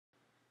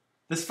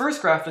This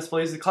first graph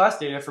displays the class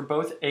data for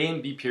both A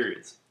and B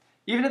periods.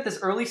 Even at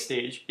this early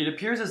stage, it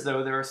appears as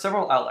though there are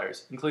several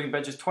outliers, including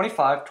benches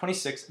 25,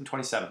 26, and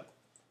 27.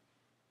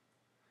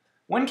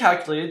 When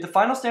calculated, the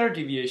final standard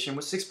deviation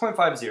was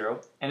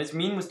 6.50, and its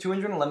mean was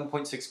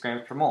 211.6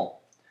 grams per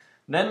mole.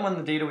 Then, when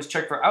the data was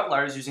checked for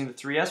outliers using the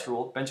 3S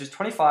rule, benches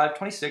 25,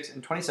 26,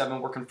 and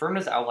 27 were confirmed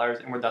as outliers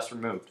and were thus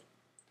removed.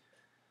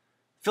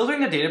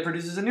 Filtering the data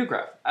produces a new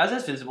graph. As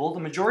is visible,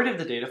 the majority of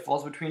the data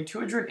falls between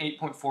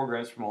 208.4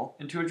 grams per mole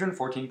and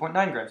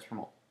 214.9 grams per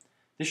mole.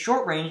 This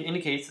short range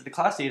indicates that the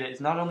class data is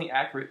not only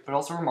accurate, but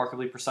also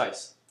remarkably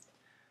precise.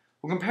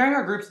 When comparing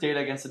our group's data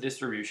against the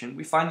distribution,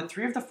 we find that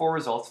 3 of the 4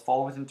 results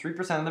fall within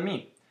 3% of the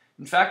mean.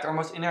 In fact, our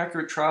most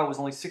inaccurate trial was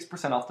only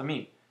 6% off the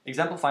mean,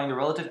 exemplifying the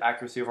relative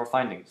accuracy of our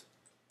findings.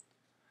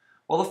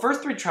 While the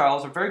first 3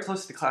 trials are very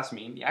close to the class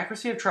mean, the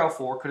accuracy of trial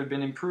 4 could have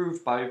been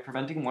improved by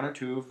preventing 1 or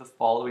 2 of the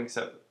following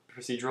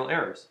procedural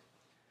errors.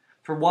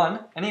 For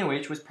one,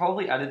 NaOH was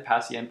probably added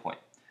past the endpoint.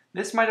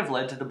 This might have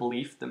led to the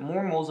belief that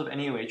more moles of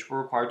NaOH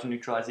were required to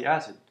neutralize the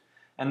acid,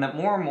 and that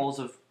more moles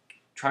of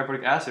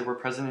triprotic acid were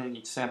present in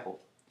each sample.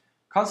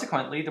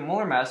 Consequently, the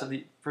molar mass of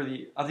the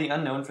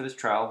unknown for this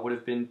trial would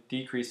have been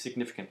decreased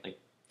significantly.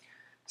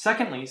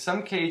 Secondly,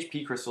 some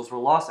KHP crystals were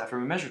lost after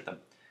we measured them,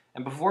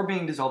 and before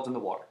being dissolved in the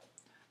water.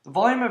 The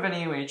volume of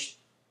NaOH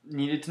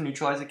needed to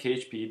neutralize the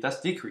KHP thus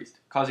decreased,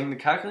 causing the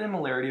calculated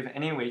molarity of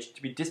NaOH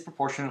to be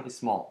disproportionately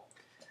small.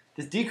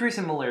 This decrease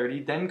in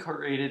molarity then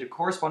created a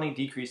corresponding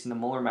decrease in the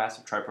molar mass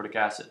of triprotic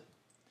acid.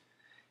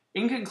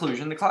 In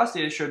conclusion, the class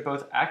data showed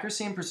both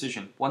accuracy and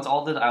precision once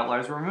all the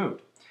outliers were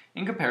removed.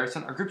 In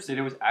comparison, our group's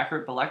data was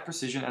accurate but lacked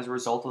precision as a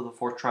result of the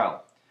 4th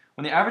trial.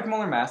 When the average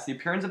molar mass, the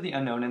appearance of the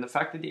unknown, and the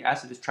fact that the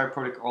acid is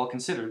triprotic are all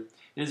considered,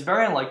 it is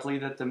very unlikely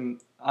that the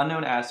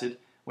unknown acid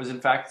was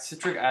in fact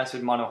citric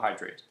acid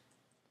monohydrate.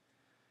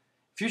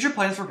 Future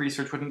plans for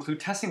research would include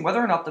testing whether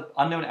or not the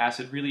unknown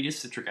acid really is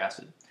citric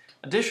acid.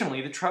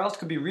 Additionally, the trials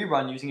could be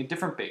rerun using a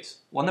different base,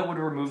 one that would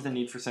remove the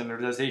need for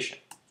standardization.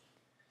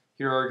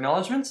 Here are our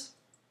acknowledgements,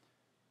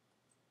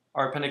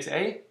 our Appendix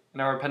A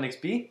and our Appendix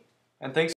B, and thanks